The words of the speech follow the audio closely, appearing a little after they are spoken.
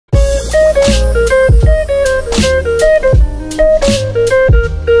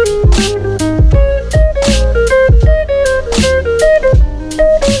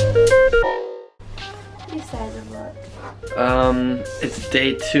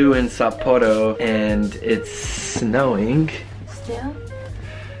day 2 in Sapporo and it's snowing. Still?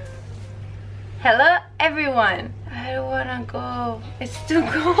 Hello everyone! I don't wanna go. It's too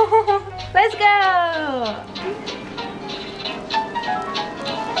cold. Let's go!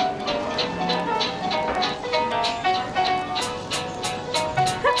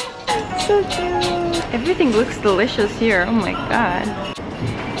 So cute. Everything looks delicious here. Oh my god.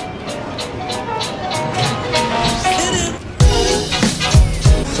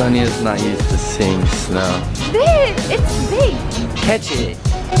 Sonia's not used to seeing snow. Big! It's big! Catch it!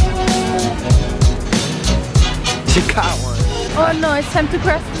 She caught one! Oh no, it's time to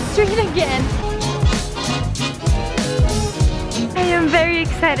cross the street again. I am very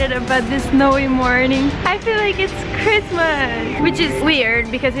excited about this snowy morning. I feel like it's Christmas, which is weird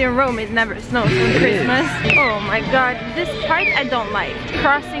because in Rome it never snows on Christmas. Oh my god, this part I don't like.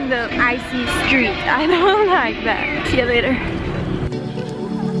 Crossing the icy street, I don't like that. See you later.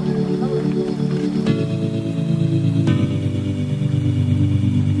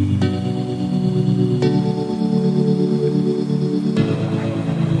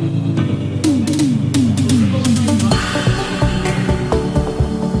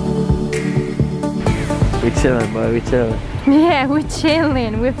 We chillin', boy, we chillin'. Yeah, we're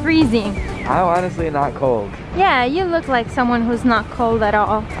chilling, we're freezing. I'm honestly not cold. Yeah, you look like someone who's not cold at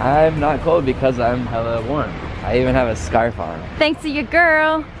all. I'm not cold because I'm hella warm. I even have a scarf on. Thanks to your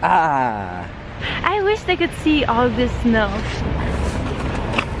girl. Ah! I wish they could see all this snow.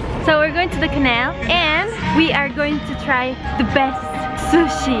 So we're going to the canal and we are going to try the best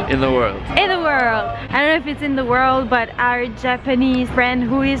sushi In the world. in the world. I don't know if it's in the world, but our Japanese friend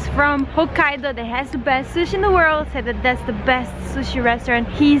who is from Hokkaido that has the best sushi in the world said that that's the best sushi restaurant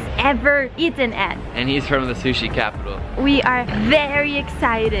he's ever eaten at. And he's from the sushi capital. We are very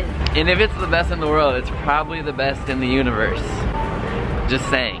excited. And if it's the best in the world, it's probably the best in the universe. Just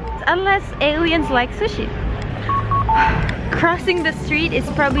saying. Unless aliens like sushi. Crossing the street is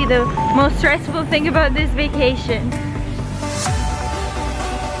probably the most stressful thing about this vacation.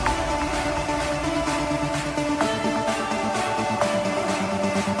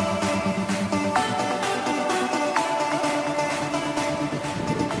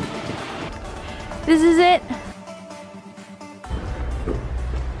 This is it.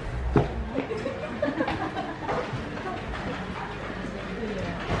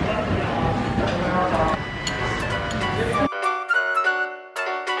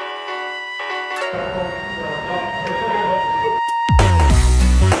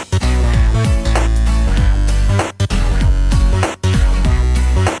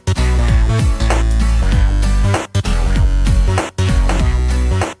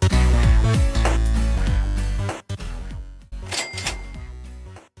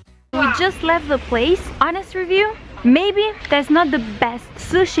 Just left the place. Honest review, maybe that's not the best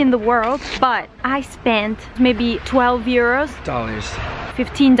sushi in the world, but I spent maybe 12 euros,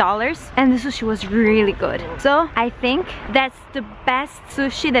 $15, and the sushi was really good. So I think that's the best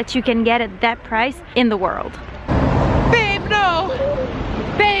sushi that you can get at that price in the world. Babe, no!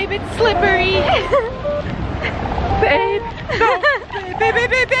 Babe, it's slippery! Babe! No! Babe!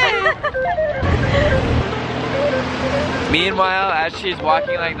 Meanwhile, as she's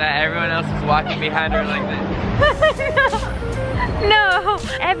walking like that, everyone else is walking behind her like this. No,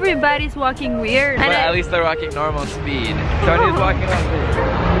 everybody's walking weird. But at least they're walking normal speed. Sonia's walking like this.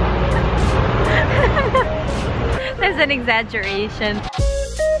 That's an exaggeration.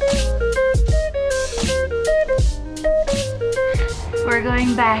 We're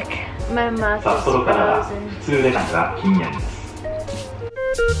going back. My mouth is frozen.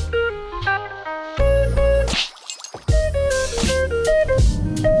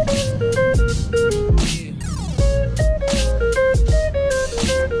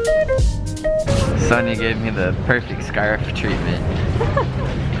 Sonia gave me the perfect scarf treatment.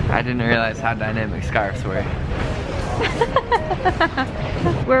 I didn't realize how dynamic scarves were.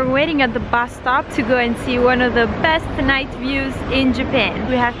 We're waiting at the bus stop to go and see one of the best night views in Japan.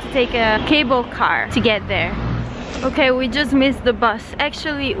 We have to take a cable car to get there. Okay, we just missed the bus.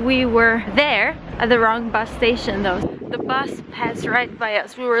 Actually, we were there at the wrong bus station though. The bus passed right by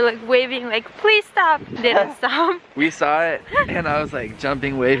us. We were like waving like, please stop. Didn't stop. We saw it and I was like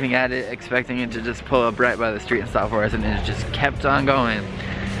jumping, waving at it, expecting it to just pull up right by the street and stop for us, and it just kept on going.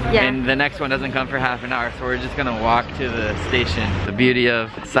 Yeah. And the next one doesn't come for half an hour, so we're just gonna walk to the station. The beauty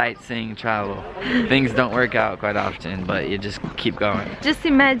of sightseeing travel. Things don't work out quite often, but you just keep going. Just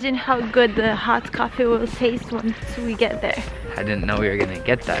imagine how good the hot coffee will taste once we get there. I didn't know we were gonna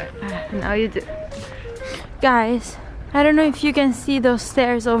get that. Now you do. Guys, I don't know if you can see those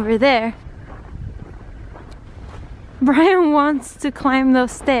stairs over there. Brian wants to climb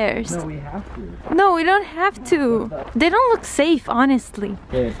those stairs. No, we have to. No, we don't have to. They don't look safe, honestly.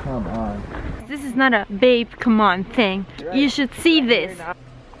 Babe, come on. This is not a babe, come on thing. You should see this.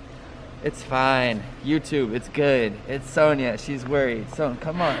 It's fine. YouTube, it's good. It's Sonia. She's worried. So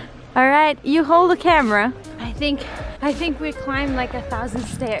come on. All right, you hold the camera. I think we climbed like 1,000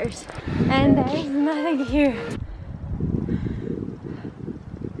 stairs, and there is nothing here.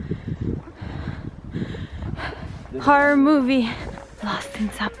 Horror movie. Lost in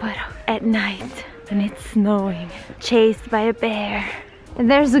Sapporo at night, and it's snowing. Chased by a bear, and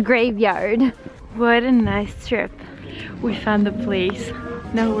there's a graveyard. What a nice trip. We found the place.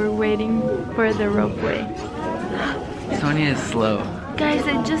 Now we're waiting for the ropeway. Sonia is slow. Guys,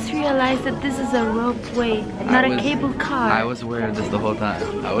 I just realized that this is a ropeway, not a cable car. I was aware of this the whole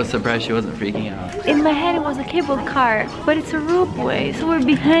time. I was surprised she wasn't freaking out. In my head it was a cable car, but it's a ropeway, so we'll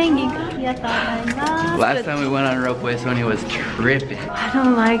be hanging. Last time we went on a ropeway, Sonia was tripping. I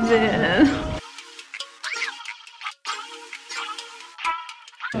don't like this.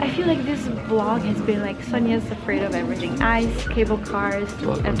 I feel like this vlog has been like Sonia's afraid of everything. Ice, cable cars,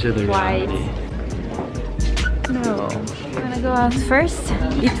 and flights. No, I'm gonna go out first.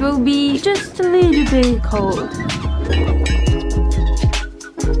 It will be just a little bit cold.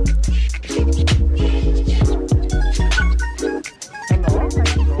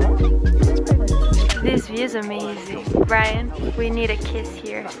 This view is amazing. Brian, we need a kiss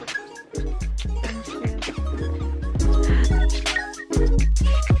here.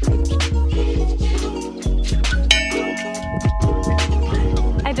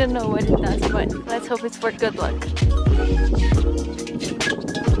 I don't know what it does, but let's hope it's for good luck.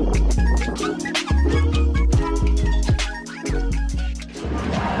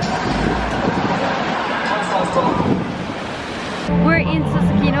 We're in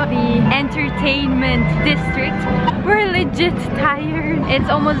Sushi, the entertainment district. We're legit tired. It's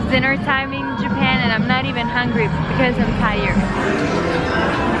almost dinner time in Japan, and I'm not even hungry because I'm tired.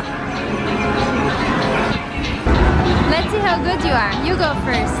 Let's see how good you are. You go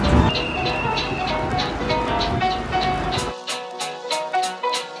first.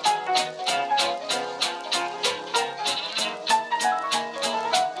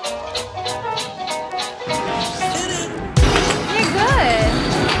 You're good.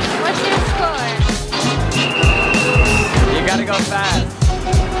 What's your score? You gotta go fast.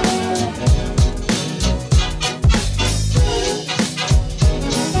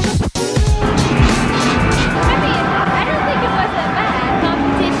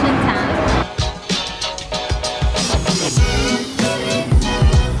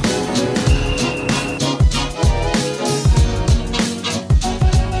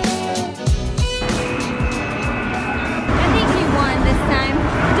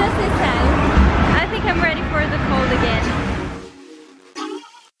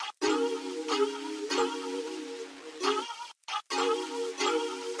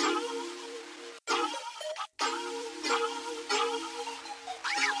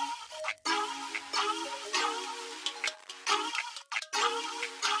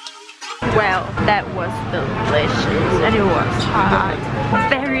 Well, that was delicious, and it was hot.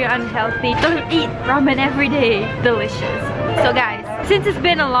 Very unhealthy. Don't eat ramen every day. Delicious. So guys, since it's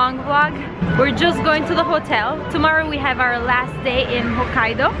been a long vlog, we're just going to the hotel. Tomorrow we have our last day in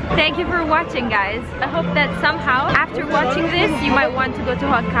Hokkaido. Thank you for watching, guys. I hope that somehow, after watching this, you might want to go to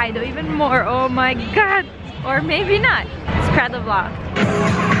Hokkaido even more. Oh my god. Or maybe not. Scrap the vlog.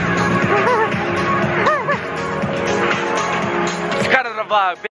 Scrap the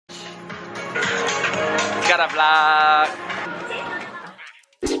vlog, bitch. Scrap the vlog.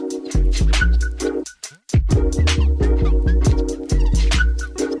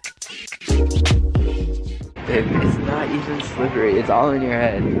 Babe, it's not even slippery. It's all in your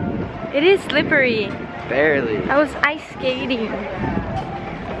head. It is slippery. Barely. I was ice skating.